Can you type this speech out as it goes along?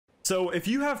So if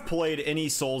you have played any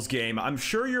Souls game, I'm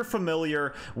sure you're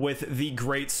familiar with the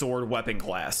Greatsword weapon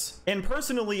class. And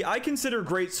personally, I consider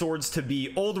Greatswords to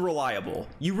be old reliable.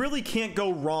 You really can't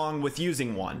go wrong with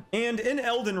using one. And in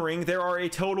Elden Ring, there are a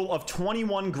total of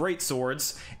 21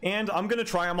 Greatswords, and I'm gonna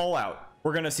try them all out.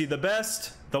 We're gonna see the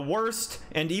best, the worst,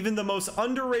 and even the most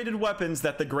underrated weapons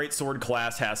that the Greatsword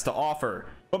class has to offer.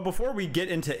 But before we get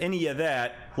into any of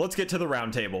that, let's get to the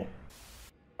round table.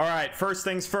 Alright, first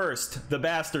things first, the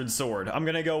Bastard Sword. I'm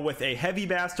gonna go with a heavy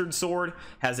Bastard Sword,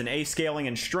 has an A scaling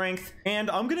in strength,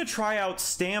 and I'm gonna try out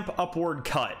Stamp Upward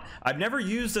Cut. I've never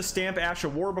used a Stamp Ash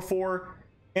of War before,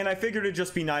 and I figured it'd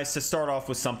just be nice to start off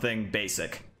with something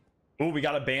basic. Ooh, we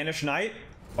got a Banished Knight.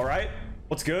 Alright,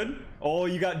 what's good? Oh,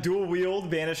 you got dual wield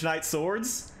Banished Knight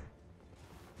swords.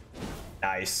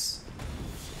 Nice.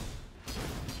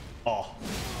 Oh,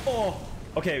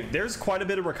 okay, there's quite a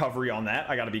bit of recovery on that.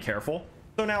 I gotta be careful.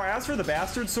 So now as for the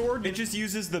Bastard Sword, it just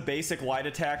uses the basic light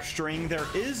attack string. There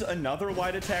is another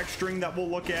light attack string that we'll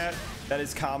look at that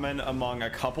is common among a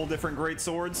couple different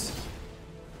Greatswords.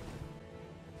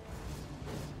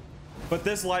 But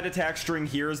this light attack string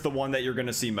here is the one that you're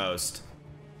gonna see most.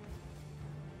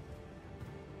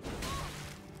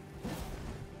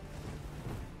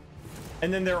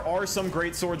 And then there are some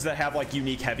Greatswords that have like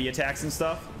unique heavy attacks and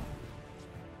stuff.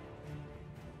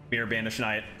 Mirror Banished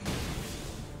Knight.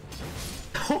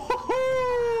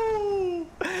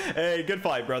 Hey, good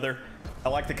fight, brother. I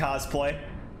like the cosplay.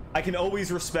 I can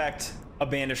always respect a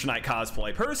Banished Knight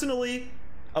cosplay. Personally,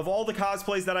 of all the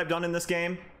cosplays that I've done in this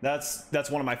game, that's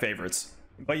one of my favorites.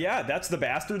 But yeah, that's the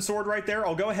Bastard Sword right there.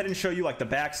 I'll go ahead and show you like the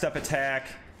backstep attack,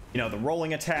 you know, the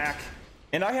rolling attack.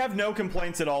 And I have no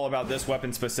complaints at all about this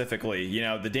weapon specifically. You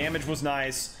know, the damage was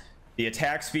nice, the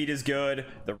attack speed is good,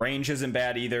 the range isn't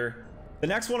bad either. The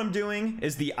next one I'm doing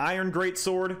is the Iron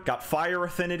Greatsword, got Fire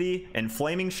Affinity and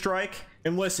Flaming Strike.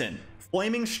 And listen,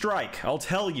 Flaming Strike, I'll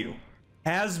tell you,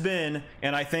 has been,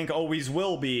 and I think always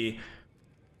will be,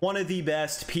 one of the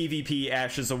best PvP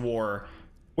Ashes of War,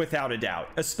 without a doubt,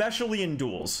 especially in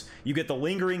duels. You get the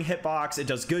lingering hitbox, it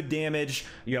does good damage,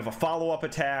 you have a follow-up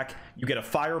attack, you get a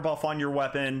fire buff on your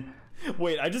weapon.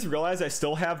 Wait, I just realized I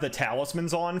still have the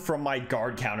talismans on from my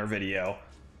guard counter video.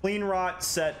 Clean Rot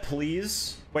set,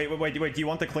 please. Wait, do you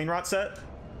want the Clean Rot set?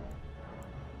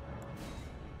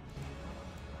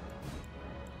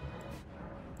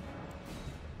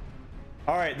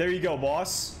 All right, there you go,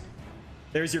 boss.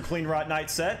 There's your Clean Rot Knight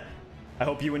set. I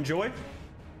hope you enjoy.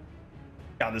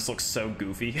 God, this looks so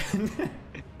goofy.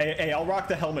 Hey, I'll rock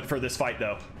the helmet for this fight,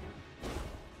 though.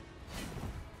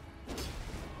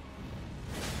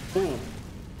 Ooh.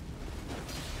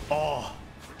 Oh.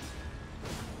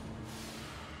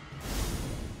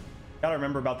 Gotta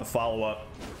remember about the follow-up.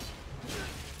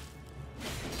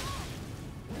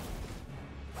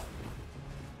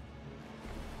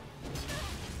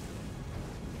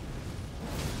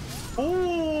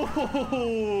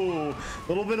 Ooh,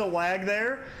 little bit of lag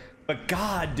there, but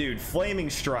God, dude,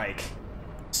 Flaming Strike,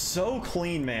 so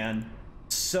clean, man,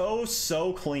 so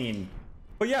clean.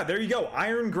 But yeah, there you go,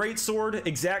 Iron Greatsword,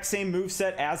 exact same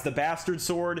moveset as the Bastard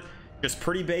Sword, just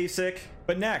pretty basic.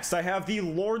 But next, I have the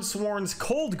Lordsworn's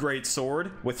Cold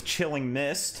Greatsword with Chilling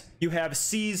Mist. You have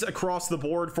C's across the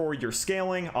board for your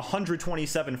scaling,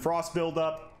 127 frost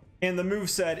buildup, and the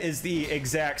moveset is the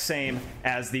exact same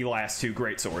as the last two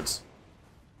Greatswords.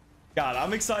 God,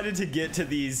 I'm excited to get to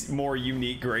these more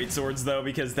unique Greatswords though,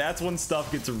 because that's when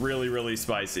stuff gets really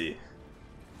spicy.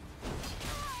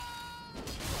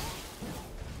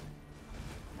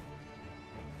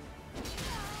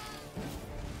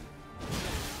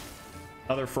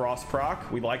 Another frost proc,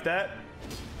 we like that.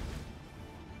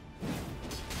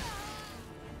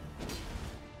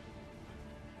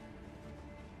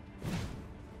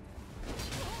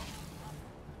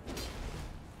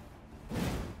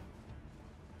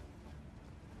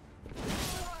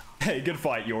 Hey, good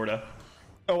fight, Yorda.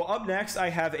 Oh, up next, I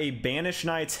have a Banished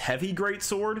Knight's Heavy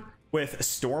Greatsword with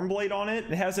Stormblade on it.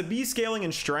 It has a B scaling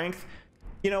and strength.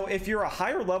 You know, if you're a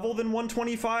higher level than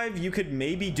 125, you could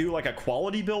maybe do like a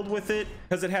quality build with it,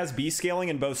 because it has B scaling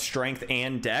in both strength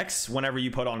and dex whenever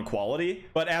you put on quality.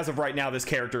 But as of right now, this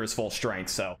character is full strength,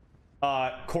 so.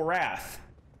 Korath.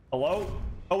 Hello?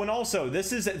 Oh, and also,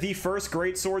 this is the first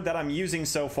Greatsword that I'm using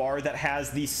so far that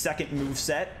has the second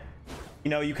moveset.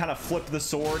 You know, you kind of flip the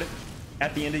sword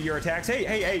at the end of your attacks.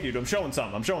 Hey, dude, I'm showing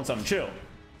something, chill.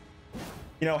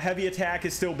 You know, heavy attack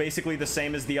is still basically the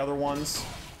same as the other ones.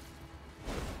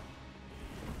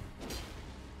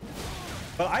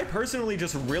 But I personally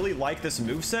just really like this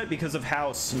moveset because of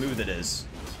how smooth it is.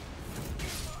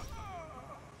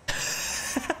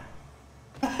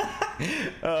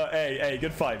 Hey,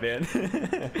 good fight, man.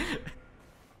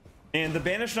 And the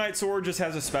Banished Knight sword just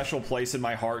has a special place in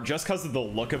my heart just because of the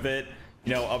look of it,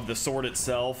 you know, of the sword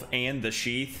itself and the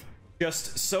sheath.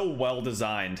 Just so well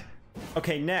designed.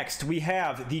 Okay, next we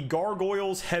have the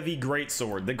Gargoyle's Heavy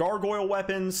Greatsword. The Gargoyle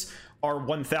weapons are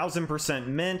 1000%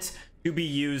 meant to be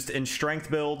used in strength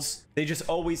builds. They just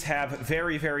always have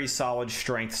very, very solid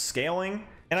strength scaling.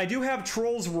 And I do have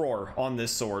Troll's Roar on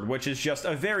this sword, which is just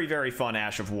a very, very fun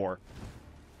Ash of War.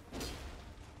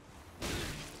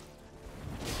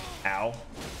 Ow.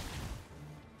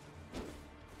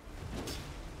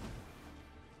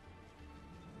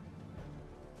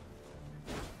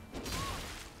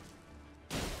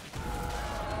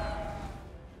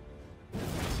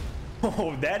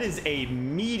 Oh, that is a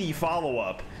meaty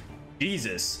follow-up.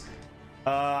 Jesus.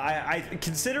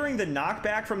 Considering the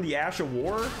knockback from the Ash of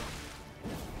War...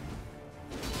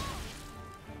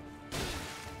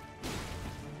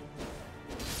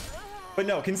 But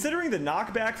no, considering the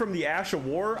knockback from the Ash of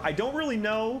War, I don't really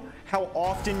know how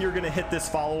often you're going to hit this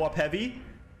follow-up heavy.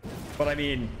 But I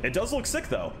mean, it does look sick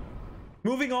though.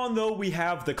 Moving on though, we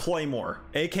have the Claymore,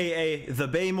 aka the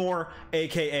Baymore,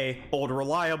 aka Old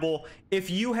Reliable.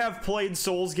 If you have played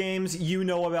Souls games, you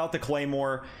know about the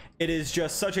Claymore. It is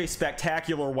just such a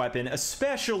spectacular weapon,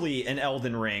 especially in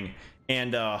Elden Ring,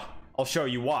 and I'll show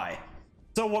you why.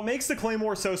 So what makes the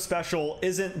Claymore so special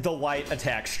isn't the light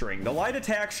attack string. The light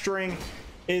attack string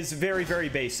is very, very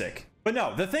basic. But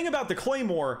no, the thing about the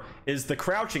Claymore is the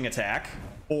crouching attack,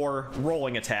 or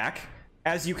rolling attack.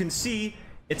 As you can see,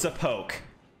 it's a poke.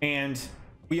 And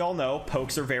we all know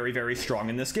pokes are very, very strong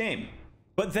in this game.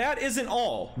 But that isn't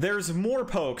all. There's more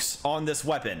pokes on this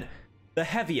weapon. The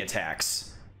heavy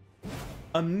attacks.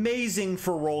 Amazing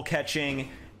for roll catching.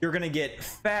 You're gonna get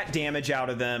fat damage out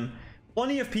of them.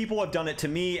 Plenty of people have done it to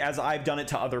me, as I've done it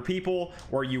to other people,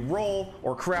 where you roll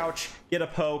or crouch, get a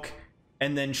poke,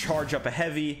 and then charge up a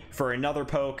heavy for another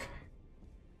poke.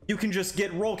 You can just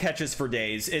get roll catches for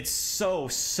days. It's so,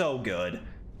 so good.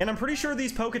 And I'm pretty sure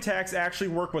these poke attacks actually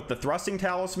work with the thrusting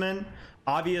talisman.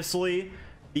 Obviously,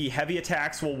 the heavy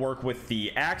attacks will work with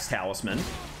the axe talisman.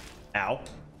 Ow.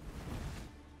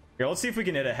 Here, let's see if we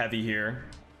can hit a heavy here.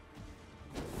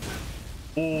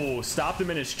 Ooh, stopped him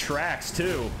in his tracks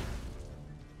too.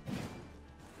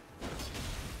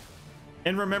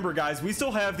 And remember, guys, we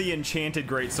still have the enchanted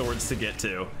greatswords to get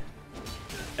to.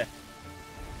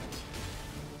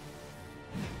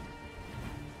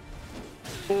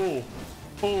 Oh,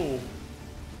 oh.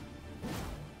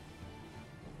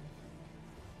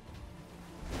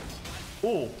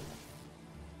 Oh.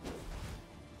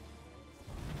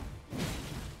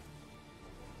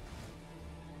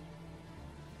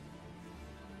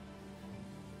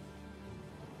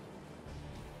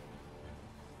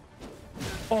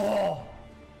 Oh.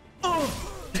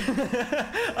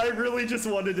 I really just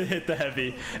wanted to hit the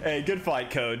heavy. Hey, good fight,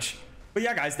 coach. But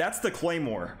yeah, guys, that's the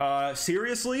Claymore.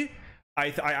 Seriously,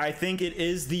 I think it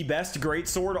is the best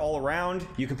greatsword all around.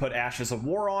 You can put Ashes of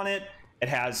War on it. It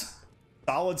has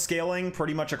solid scaling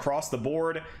pretty much across the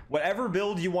board. Whatever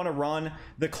build you want to run,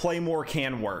 the Claymore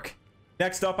can work.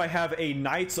 Next up, I have a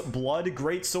Knight's Blood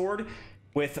greatsword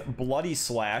with Bloody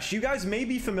Slash. You guys may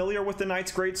be familiar with the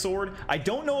Knight's greatsword. I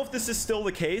don't know if this is still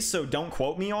the case, so don't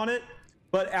quote me on it.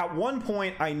 But at one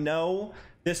point, I know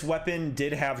this weapon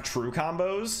did have true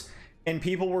combos, and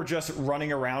people were just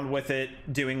running around with it,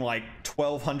 doing like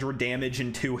 1200 damage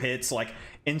in 2 hits, like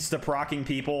insta-procking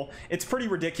people. It's pretty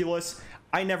ridiculous.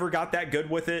 I never got that good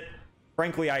with it.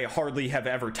 Frankly, I hardly have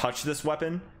ever touched this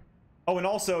weapon. Oh, and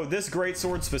also, this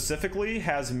greatsword specifically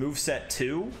has moveset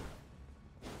 2,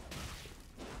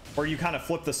 where you kind of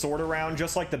flip the sword around,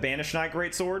 just like the Banished Knight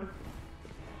greatsword.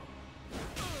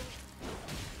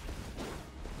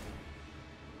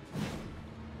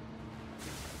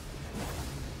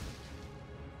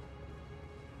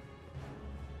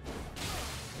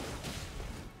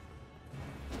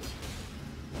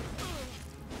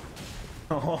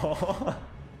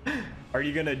 Are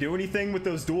you gonna do anything with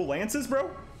those dual lances, bro?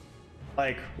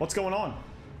 Like, what's going on?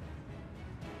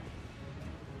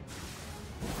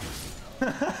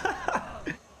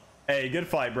 Hey, good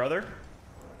fight, brother.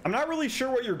 I'm not really sure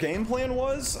what your game plan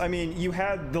was. I mean, you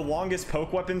had the longest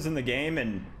poke weapons in the game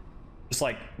and just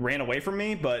like ran away from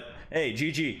me, but hey,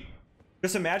 GG.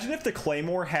 Just imagine if the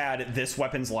Claymore had this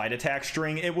weapon's light attack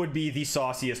string, it would be the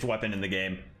sauciest weapon in the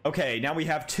game. Okay, now we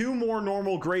have 2 more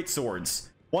normal greatswords.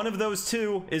 One of those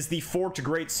 2 is the Forked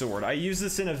Greatsword. I used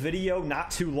this in a video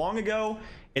not too long ago,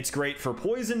 It's great for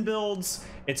poison builds.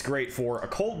 It's great for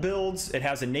occult builds. It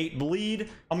has innate bleed.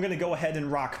 I'm gonna go ahead and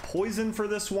rock poison for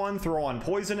this one, throw on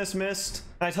poisonous mist.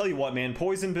 And I tell you what, man,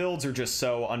 poison builds are just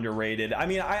so underrated. I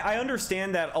mean, I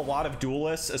understand that a lot of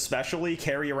duelists especially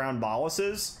carry around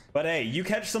boluses, but hey, you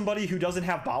catch somebody who doesn't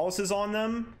have boluses on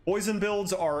them, poison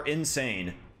builds are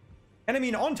insane. And I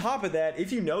mean, on top of that,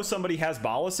 if you know somebody has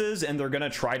boluses and they're gonna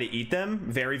try to eat them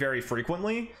very, very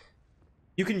frequently,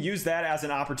 you can use that as an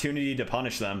opportunity to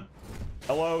punish them.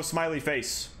 Hello, smiley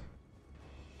face.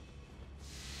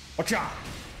 Acha!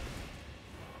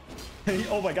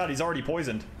 Oh my god, he's already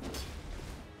poisoned.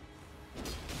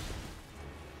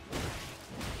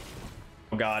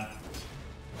 Oh god.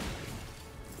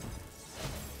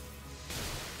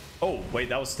 Oh, wait,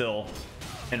 that was still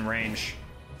in range.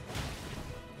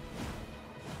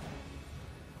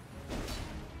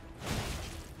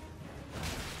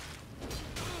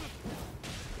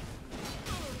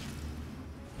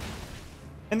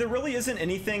 And there really isn't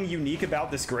anything unique about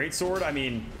this greatsword. I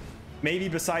mean, maybe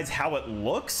besides how it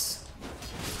looks.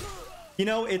 You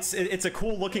know, it's a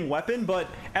cool looking weapon, but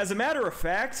as a matter of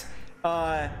fact,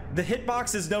 the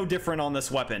hitbox is no different on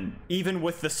this weapon, even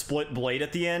with the split blade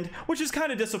at the end, which is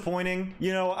kind of disappointing.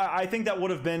 You know, I think that would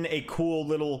have been a cool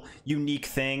little unique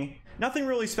thing. Nothing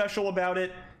really special about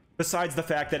it, besides the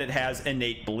fact that it has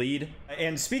innate bleed.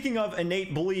 And speaking of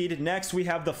innate bleed, next we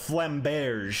have the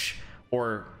Flamberge,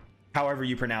 or however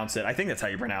you pronounce it. I think that's how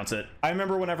you pronounce it. I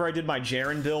remember whenever I did my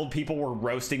Jaren build, people were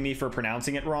roasting me for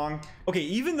pronouncing it wrong. Okay,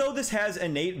 even though this has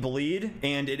innate bleed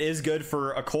and it is good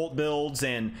for occult builds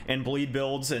and bleed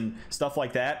builds and stuff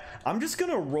like that, I'm just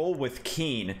gonna roll with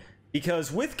Keen, because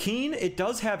with Keen, it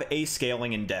does have A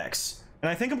scaling and dex. And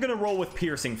I think I'm gonna roll with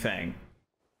Piercing Fang.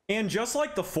 And just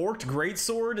like the forked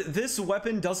greatsword, this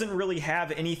weapon doesn't really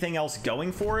have anything else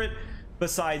going for it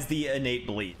besides the innate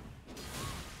bleed.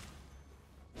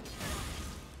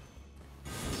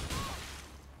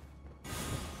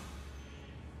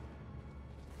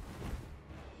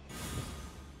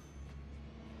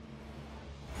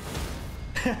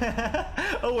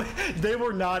 Oh, they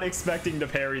were not expecting to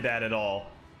parry that at all.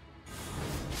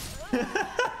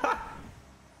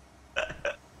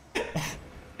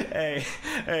 Hey,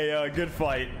 good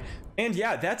fight. And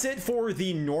yeah, that's it for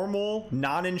the normal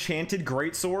non-enchanted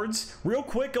greatswords. Real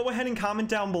quick, go ahead and comment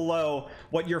down below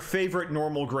what your favorite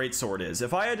normal greatsword is.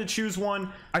 If I had to choose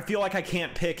one, I feel like I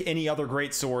can't pick any other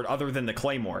greatsword other than the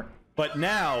Claymore. But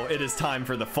now it is time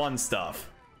for the fun stuff.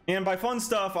 And by fun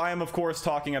stuff, I am of course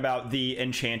talking about the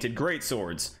enchanted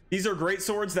greatswords. These are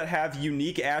greatswords that have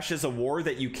unique Ashes of War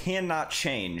that you cannot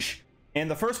change. And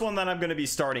the first one that I'm going to be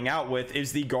starting out with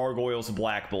is the Gargoyle's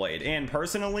Black Blade. And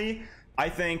personally, I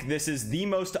think this is the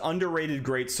most underrated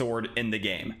greatsword in the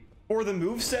game. For the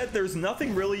moveset, there's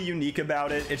nothing really unique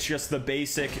about it. It's just the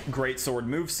basic greatsword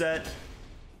moveset.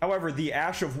 However, the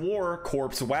Ash of War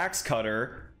Corpse Wax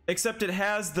Cutter, except it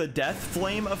has the Death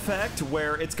Flame effect,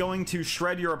 where it's going to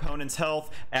shred your opponent's health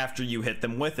after you hit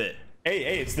them with it.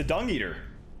 Hey, it's the Dung Eater.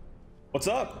 What's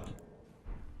up?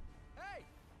 Hey.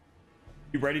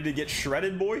 You ready to get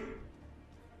shredded, boy?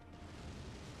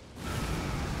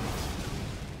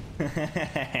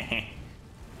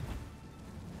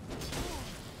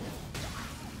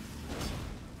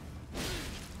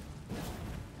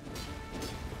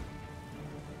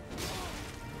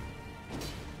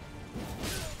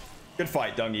 Good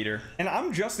fight, Dung Eater. And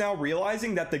I'm just now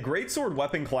realizing that the greatsword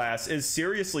weapon class is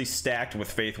seriously stacked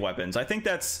with faith weapons. I think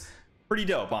that's pretty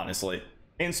dope, honestly.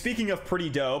 And speaking of pretty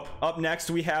dope, up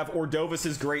next we have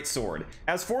Ordovis's greatsword.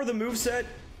 As for the moveset,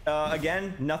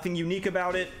 again, nothing unique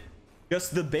about it.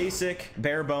 Just the basic,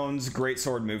 bare bones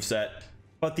greatsword moveset.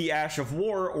 But the Ash of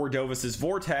War, Ordovis's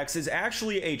Vortex, is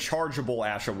actually a chargeable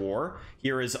Ash of War.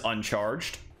 Here is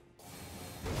uncharged.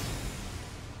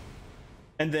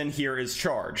 And then here is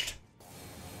charged.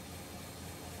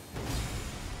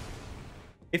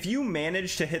 If you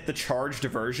manage to hit the charged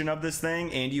version of this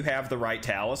thing and you have the right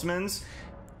talismans,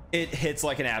 it hits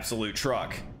like an absolute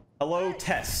truck. Hello,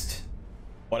 Test.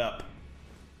 What up?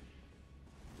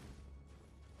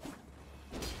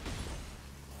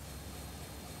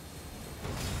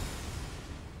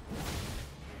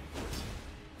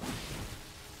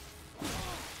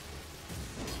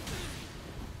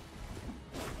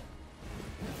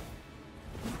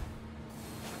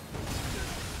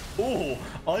 Ooh,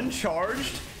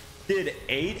 uncharged did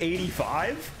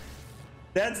 885.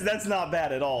 That's not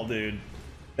bad at all, dude.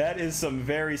 That is some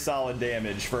very solid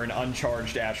damage for an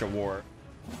uncharged Ash of War.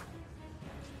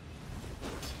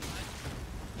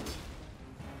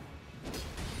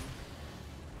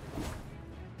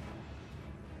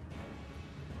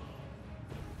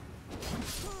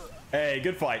 Hey,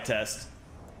 good fight, Test.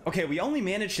 Okay, we only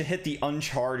managed to hit the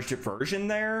uncharged version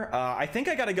there. I think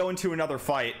I gotta go into another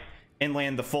fight and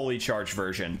land the fully charged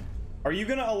version. Are you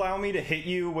gonna allow me to hit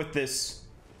you with this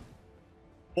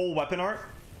full weapon art,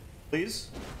 please?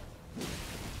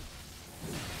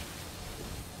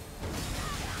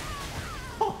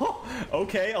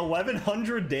 Okay,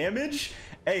 1100 damage.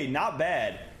 Hey, not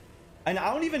bad. And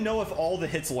I don't even know if all the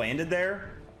hits landed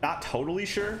there. Not totally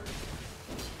sure.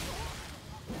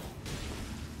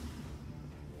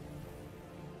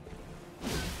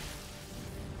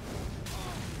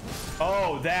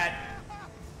 Oh,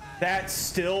 that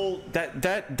still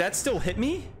hit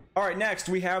me. All right, next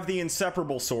we have the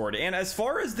inseparable sword. And as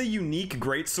far as the unique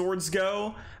great swords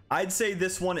go, I'd say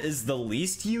this one is the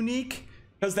least unique,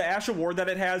 because the Ash of War that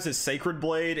it has is Sacred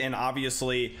Blade, and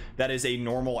obviously that is a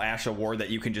normal Ash of War that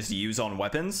you can just use on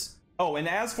weapons. Oh, and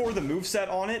as for the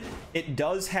moveset on it, it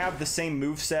does have the same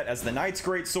moveset as the Knight's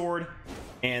Greatsword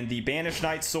and the Banished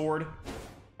Knight's Sword.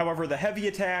 However, the heavy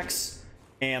attacks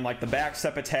and like the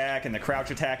backstep attack and the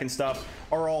crouch attack and stuff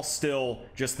are all still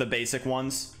just the basic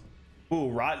ones. Ooh,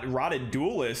 Rotted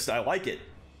Duelist, I like it.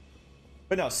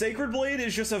 But no, Sacred Blade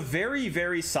is just a very,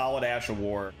 very solid Ash of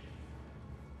War.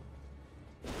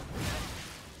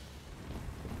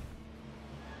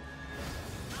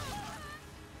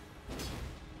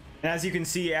 And as you can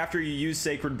see, after you use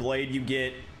Sacred Blade, you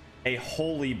get a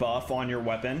holy buff on your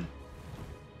weapon.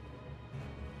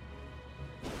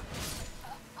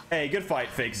 Hey, good fight,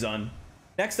 Fake Zun.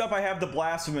 Next up, I have the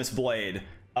Blasphemous Blade.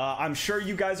 I'm sure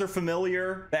you guys are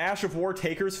familiar. The Ash of War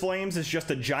Taker's Flames is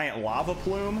just a giant lava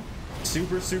plume.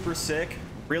 Super, super sick.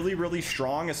 Really, really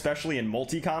strong, especially in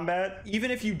multi-combat. Even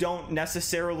if you don't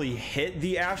necessarily hit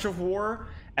the Ash of War,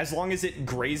 as long as it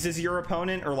grazes your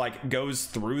opponent or like goes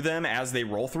through them as they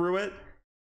roll through it,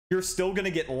 you're still gonna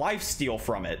get lifesteal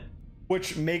from it,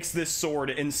 which makes this sword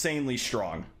insanely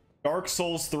strong. Dark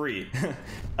Souls 3.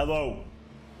 Hello.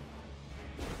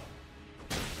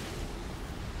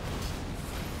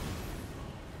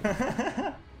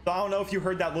 So I don't know if you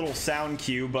heard that little sound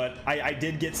cue, but I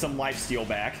did get some lifesteal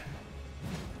back.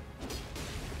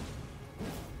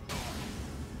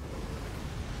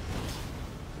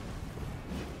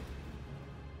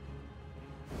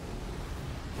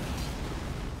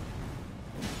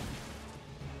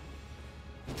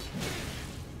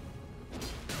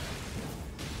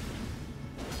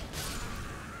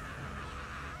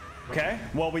 Okay,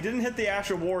 well, we didn't hit the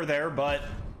Ash of War there, but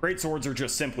great swords are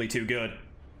just simply too good.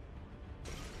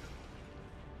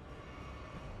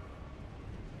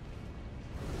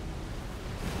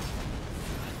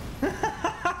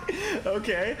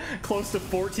 Okay, close to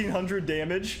 1400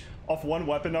 damage off one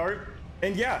weapon art.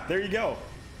 And yeah, there you go.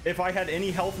 If I had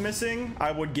any health missing,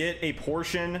 I would get a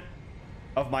portion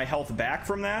of my health back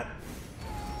from that.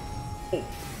 Oh.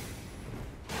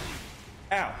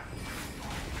 Ow.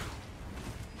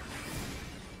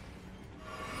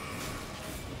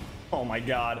 Oh my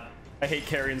god. I hate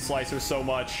carrying Slicer so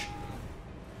much.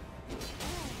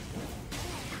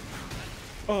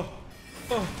 Oh.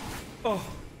 Oh. Oh.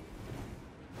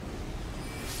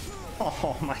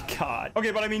 Oh my god. Okay,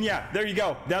 but I mean, yeah, there you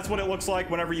go. That's what it looks like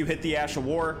whenever you hit the Ash of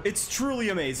War. It's truly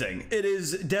amazing. It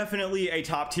is definitely a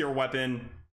top tier weapon.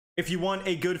 If you want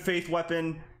a good faith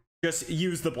weapon, just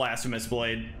use the Blasphemous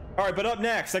Blade. All right, but up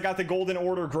next, I got the Golden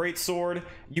Order Greatsword.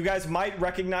 You guys might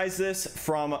recognize this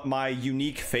from my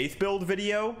unique faith build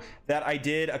video that I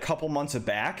did a couple months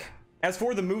back. As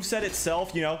for the moveset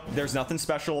itself, you know, there's nothing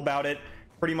special about it.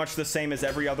 Pretty much the same as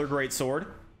every other Greatsword.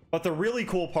 But the really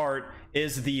cool part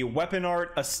is the weapon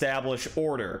art establish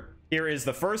order. Here is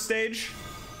the first stage,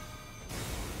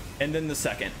 and then the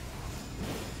second.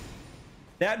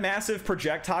 That massive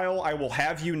projectile, I will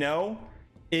have you know,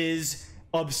 is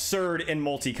absurd in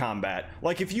multi-combat.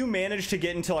 Like, if you manage to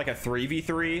get into like a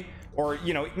 3v3, or,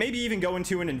 you know, maybe even go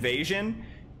into an invasion,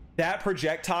 that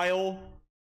projectile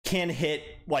can hit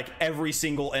like every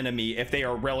single enemy if they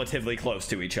are relatively close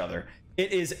to each other.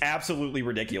 It is absolutely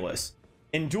ridiculous.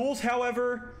 In duels,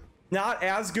 however, not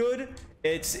as good.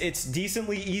 It's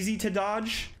decently easy to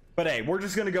dodge, but hey, we're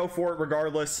just gonna go for it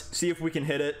regardless. See if we can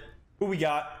hit it. Who we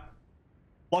got?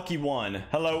 Lucky one.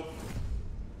 Hello.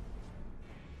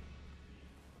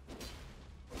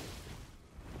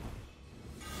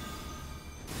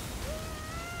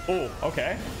 Oh,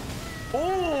 okay.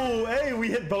 Oh, hey, we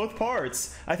hit both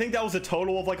parts. I think that was a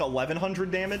total of like 1100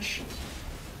 damage.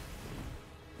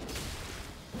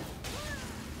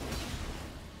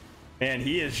 Man,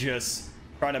 he is just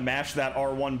trying to mash that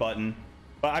R1 button.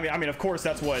 But I mean, of course,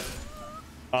 that's what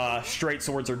straight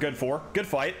swords are good for. Good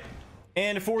fight.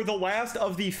 And for the last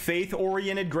of the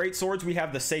faith-oriented great swords, we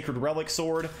have the Sacred Relic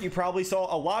Sword. You probably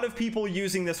saw a lot of people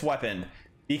using this weapon.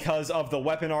 because of the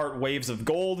weapon art Waves of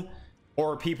Gold,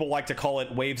 or people like to call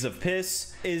it Waves of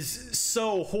Piss, is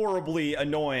so horribly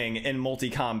annoying in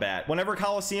multi-combat. Whenever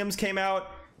Colosseums came out,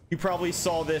 you probably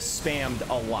saw this spammed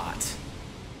a lot.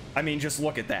 I mean, just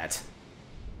look at that.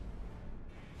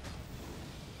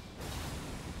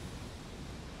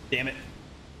 Damn it.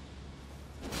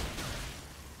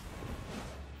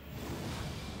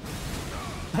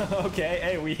 Okay,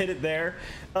 hey, we hit it there.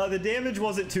 The damage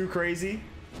wasn't too crazy.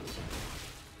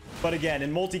 But again,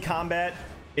 in multi-combat,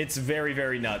 it's very,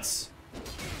 very nuts.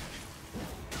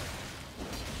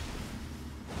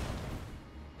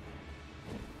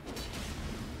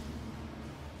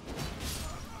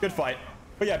 Good fight.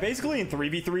 But yeah, basically in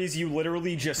 3v3s, you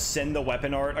literally just send the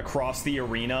weapon art across the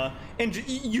arena and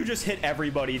you just hit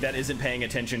everybody that isn't paying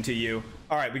attention to you.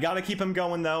 All right, we got to keep him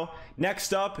going though.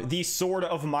 Next up, the Sword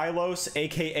of Milos,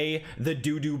 aka the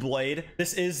Doo-Doo Blade.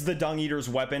 This is the Dung Eater's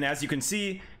weapon. As you can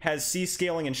see, has C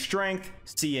scaling in strength,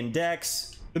 C in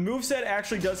dex. The moveset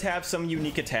actually does have some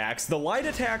unique attacks. The light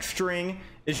attack string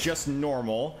is just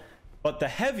normal, but the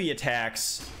heavy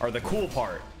attacks are the cool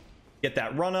part. Get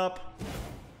that run up,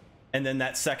 and then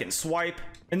that second swipe.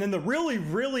 And then the really,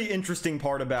 really interesting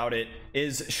part about it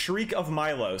is Shriek of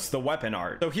Milos, the weapon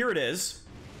art. So here it is.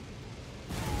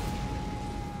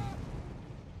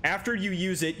 After you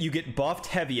use it, you get buffed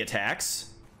heavy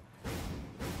attacks.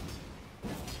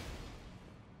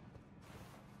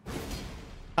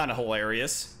 Kind of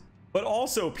hilarious. But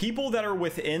also, people that are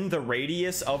within the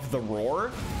radius of the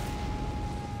roar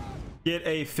get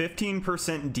a 15%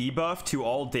 debuff to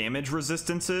all damage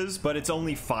resistances, but it's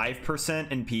only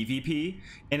 5% in PvP,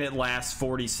 and it lasts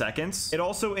 40 seconds. It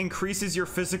also increases your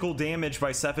physical damage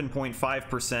by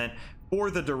 7.5% for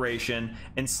the duration,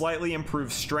 and slightly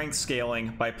improves strength scaling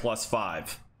by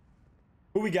 +5.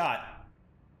 Who we got?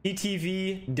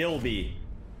 ETV Dilby.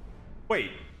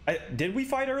 Wait, did we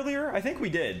fight earlier? I think we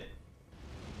did.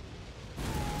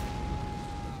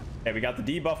 Okay, we got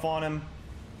the debuff on him.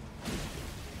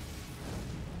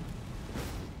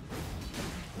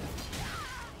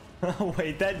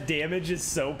 Wait, that damage is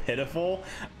so pitiful.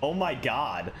 Oh my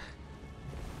god.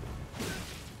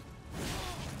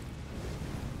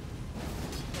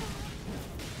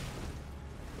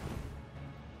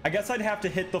 I guess I'd have to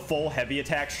hit the full heavy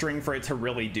attack string for it to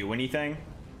really do anything.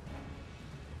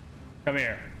 Come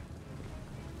here.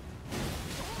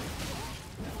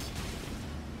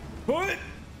 What?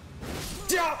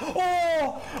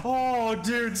 Oh,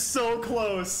 dude, so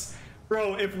close.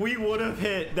 Bro, if we would have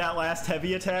hit that last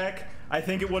heavy attack, I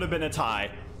think it would have been a tie.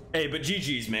 Hey, but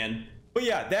GG's, man. But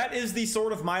yeah, that is the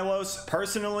Sword of Milos.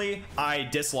 Personally, I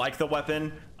dislike the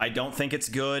weapon. I don't think it's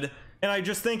good. And I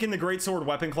just think in the Greatsword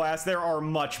weapon class, there are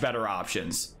much better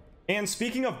options. And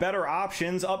speaking of better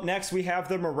options, up next we have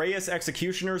the Moraeus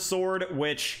Executioner's Sword,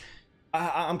 which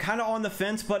I'm kind of on the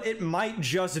fence, but it might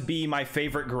just be my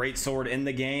favorite Greatsword in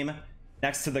the game,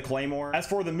 next to the Claymore. As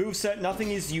for the moveset,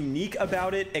 nothing is unique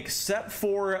about it except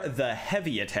for the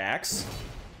heavy attacks.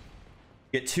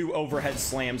 Get 2 overhead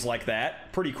slams like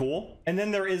that. Pretty cool. And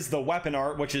then there is the weapon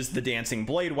art, which is the Dancing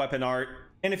Blade weapon art.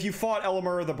 And if you fought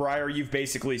Elamur the Briar, you've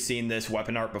basically seen this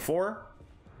weapon art before.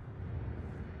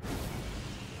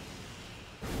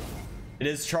 It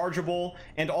is chargeable,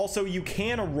 and also you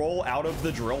can roll out of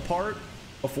the drill part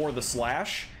before the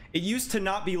slash. It used to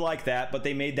not be like that, but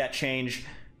they made that change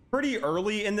pretty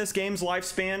early in this game's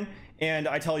lifespan, and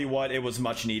I tell you what, it was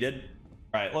much needed.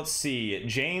 All right, let's see.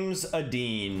 James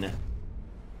Adine.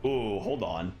 Ooh, hold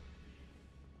on.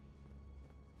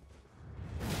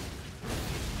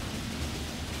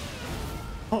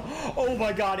 Oh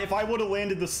my god, if I would have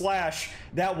landed the slash,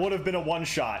 that would have been a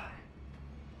one-shot.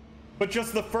 But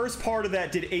just the first part of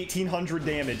that did 1,800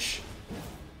 damage.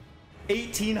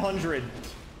 1,800.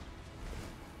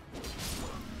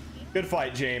 Good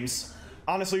fight, James.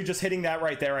 Honestly, just hitting that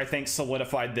right there, I think,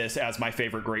 solidified this as my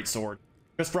favorite greatsword.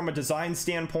 Just from a design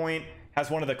standpoint, has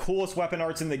one of the coolest weapon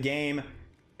arts in the game.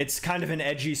 It's kind of an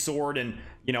edgy sword, and,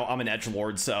 you know, I'm an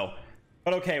edgelord, so...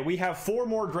 But okay, we have 4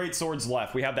 more greatswords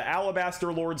left. We have the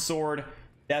Alabaster Lord Sword,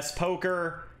 Death's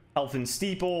Poker, Helphin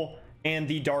Steeple, and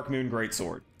the Dark Moon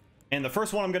Greatsword. And the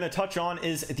first one I'm going to touch on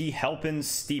is the Helphin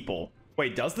Steeple.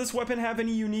 Wait, does this weapon have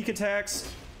any unique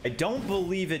attacks? I don't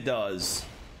believe it does.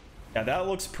 Yeah, that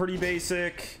looks pretty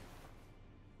basic.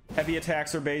 Heavy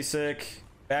attacks are basic.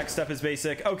 Backstep is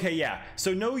basic. Okay, yeah.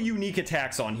 So no unique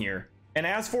attacks on here. And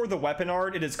as for the weapon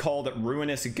art, it is called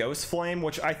Ruinous Ghost Flame,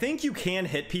 which I think you can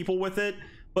hit people with it,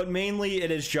 but mainly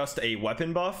it is just a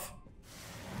weapon buff.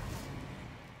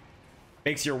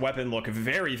 Makes your weapon look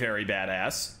very, very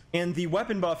badass. And the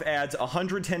weapon buff adds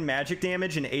 110 magic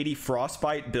damage and 80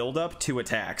 frostbite buildup to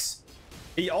attacks.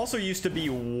 He also used to be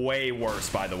way worse,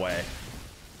 by the way.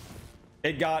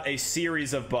 It got a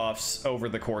series of buffs over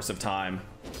the course of time.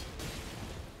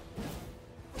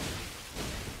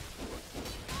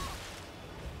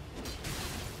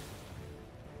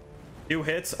 Two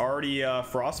hits, already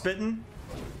frostbitten.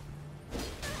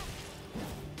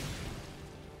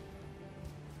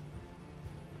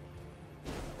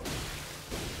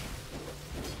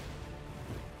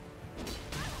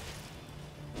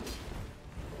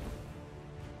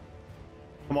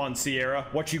 Come on, Sierra,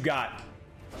 what you got?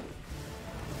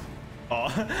 Oh,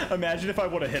 imagine if I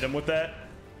would have hit him with that.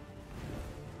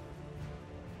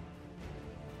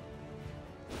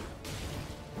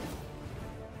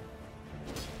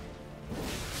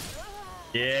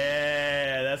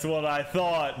 Yeah, that's what I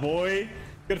thought, boy.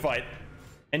 Good fight.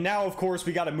 And now, of course,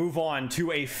 we got to move on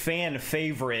to a fan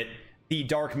favorite, the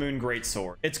Dark Moon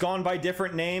Greatsword. It's gone by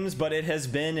different names, but it has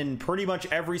been in pretty much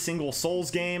every single Souls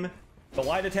game. The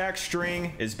light attack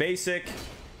string is basic,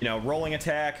 you know, rolling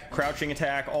attack, crouching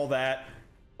attack, all that.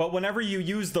 But whenever you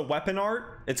use the weapon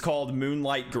art, it's called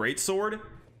Moonlight Greatsword,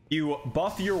 you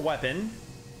buff your weapon,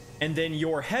 and then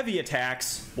your heavy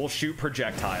attacks will shoot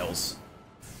projectiles.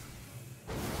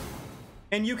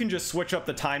 And you can just switch up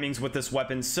the timings with this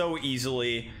weapon so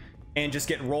easily and just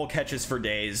get roll catches for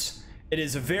days. It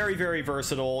is very, very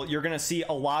versatile. You're going to see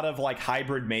a lot of like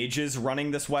hybrid mages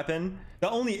running this weapon. The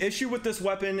only issue with this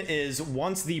weapon is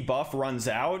once the buff runs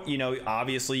out, you know,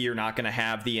 obviously you're not going to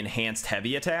have the enhanced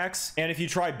heavy attacks. And if you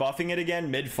try buffing it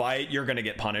again mid-fight, you're going to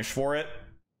get punished for it.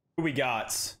 Who we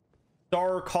got?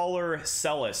 Star Caller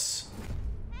Celis.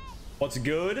 What's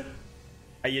good?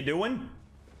 How you doing?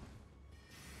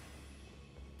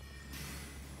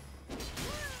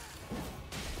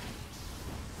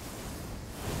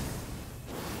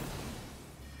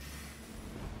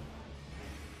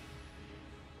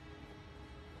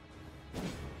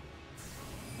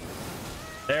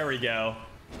 There we go.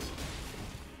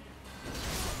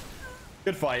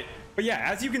 Good fight. But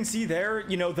yeah, as you can see there,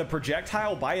 you know, the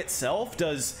projectile by itself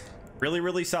does really,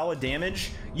 really solid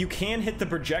damage. You can hit the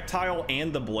projectile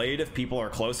and the blade if people are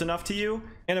close enough to you.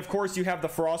 And of course, you have the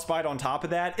frostbite on top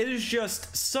of that. It is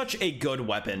just such a good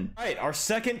weapon. All right, our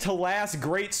second to last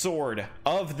great sword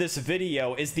of this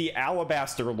video is the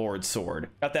Alabaster Lord sword.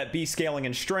 Got that B scaling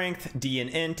in strength, D in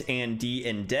int, and D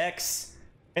in dex.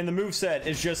 And the moveset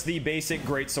is just the basic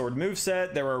greatsword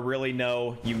moveset. There are really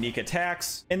no unique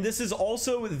attacks. And this is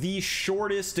also the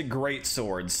shortest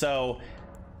greatsword. So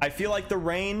I feel like the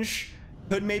range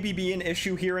could maybe be an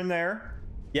issue here and there.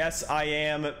 Yes, I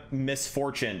am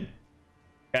Misfortune.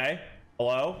 Okay,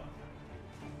 hello?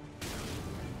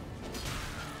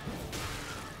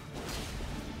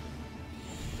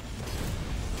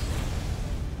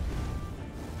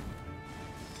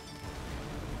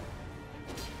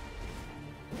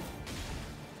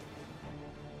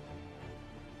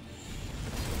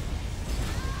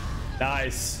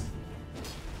 Nice.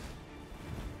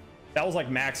 That was like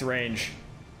max range.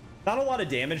 Not a lot of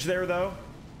damage there, though.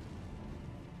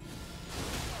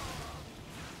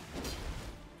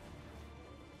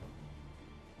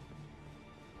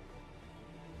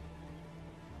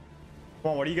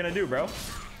 Come on, what are you gonna do, bro?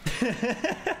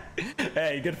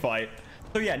 Hey, good fight.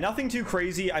 So yeah, nothing too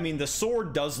crazy. I mean, the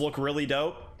sword does look really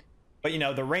dope. But, you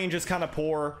know, the range is kind of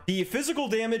poor. The physical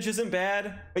damage isn't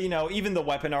bad, but, you know, even the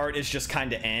weapon art is just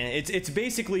kind of eh. It's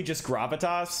basically just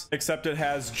gravitas, except it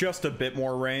has just a bit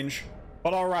more range.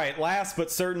 But all right, last but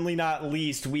certainly not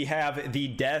least, we have the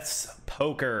Death's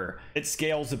Poker. It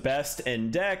scales best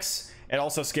in dex. It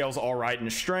also scales all right in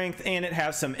strength, and it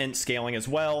has some int scaling as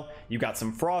well. You got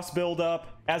some frost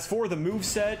buildup. As for the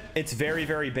moveset, it's very,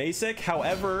 very basic.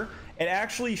 However, it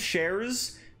actually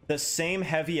shares the same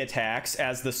heavy attacks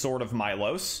as the Sword of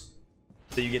Milos.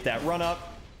 So you get that run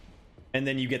up, and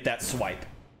then you get that swipe.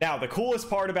 Now, the coolest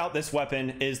part about this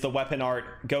weapon is the weapon art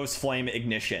Ghost Flame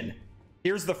Ignition.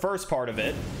 Here's the first part of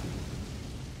it.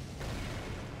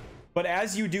 But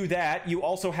as you do that, you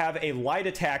also have a light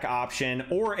attack option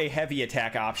or a heavy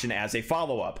attack option as a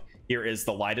follow-up. Here is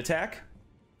the light attack.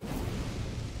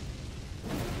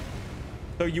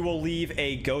 So you will leave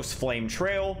a Ghost Flame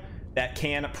trail that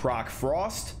can proc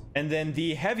frost. And then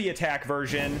the heavy attack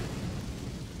version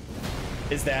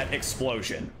is that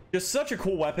explosion. Just such a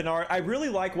cool weapon art. I really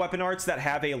like weapon arts that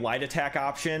have a light attack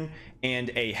option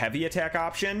and a heavy attack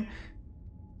option.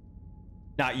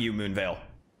 Not you, Moonveil.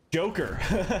 Joker.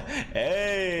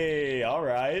 Hey, all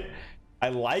right. I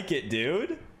like it,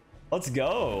 dude. Let's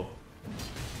go.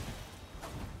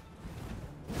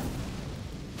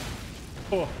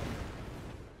 Oh.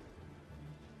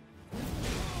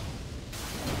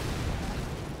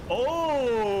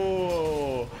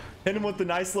 Oh, Hit him with the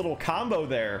nice little combo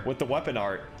there with the weapon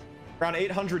art. Around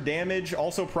 800 damage,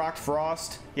 also proc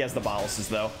frost. He has the boluses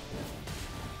though.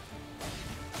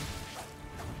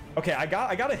 Okay, I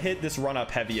gotta hit this run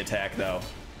up heavy attack though.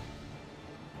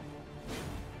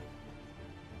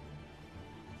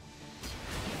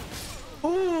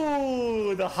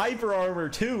 Ooh, the hyper armor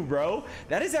too, bro.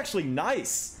 That is actually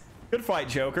nice. Good fight,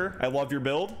 Joker. I love your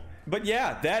build. But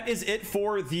yeah, that is it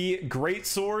for the great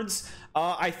swords.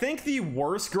 I think the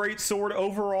worst great sword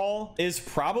overall is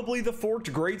probably the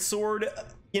forked great sword.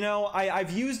 You know,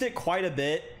 I've used it quite a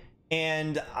bit,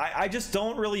 and I just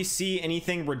don't really see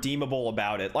anything redeemable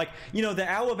about it. Like, you know, the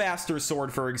alabaster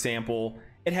sword, for example,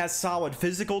 it has solid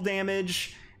physical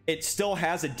damage. It still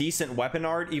has a decent weapon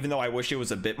art, even though I wish it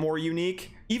was a bit more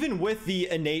unique. Even with the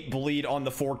innate bleed on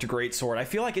the forked greatsword, I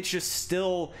feel like it's just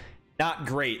still not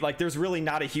great. Like, there's really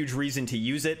not a huge reason to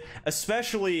use it,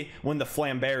 especially when the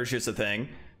flambear is just a thing.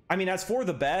 I mean, as for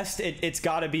the best, it's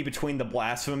got to be between the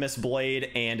blasphemous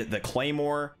blade and the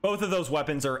claymore. Both of those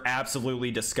weapons are absolutely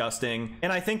disgusting,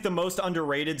 and I think the most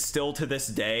underrated still to this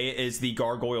day is the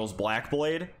gargoyle's black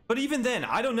blade. But even then,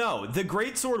 I don't know. The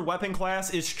greatsword weapon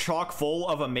class is chock full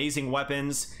of amazing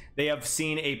weapons. They have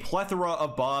seen a plethora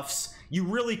of buffs. You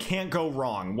really can't go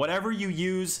wrong. Whatever you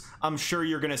use, I'm sure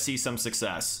you're gonna see some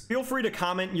success. Feel free to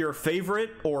comment your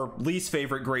favorite or least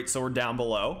favorite greatsword down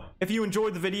below. If you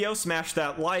enjoyed the video, smash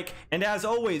that like. And as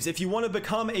always, if you want to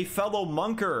become a fellow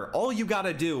monker, all you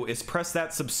gotta do is press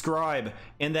that subscribe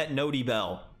and that noti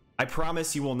bell. I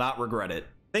promise you will not regret it.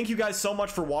 Thank you guys so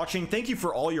much for watching. Thank you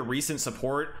for all your recent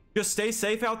support. Just stay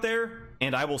safe out there,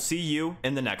 and I will see you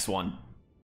in the next one.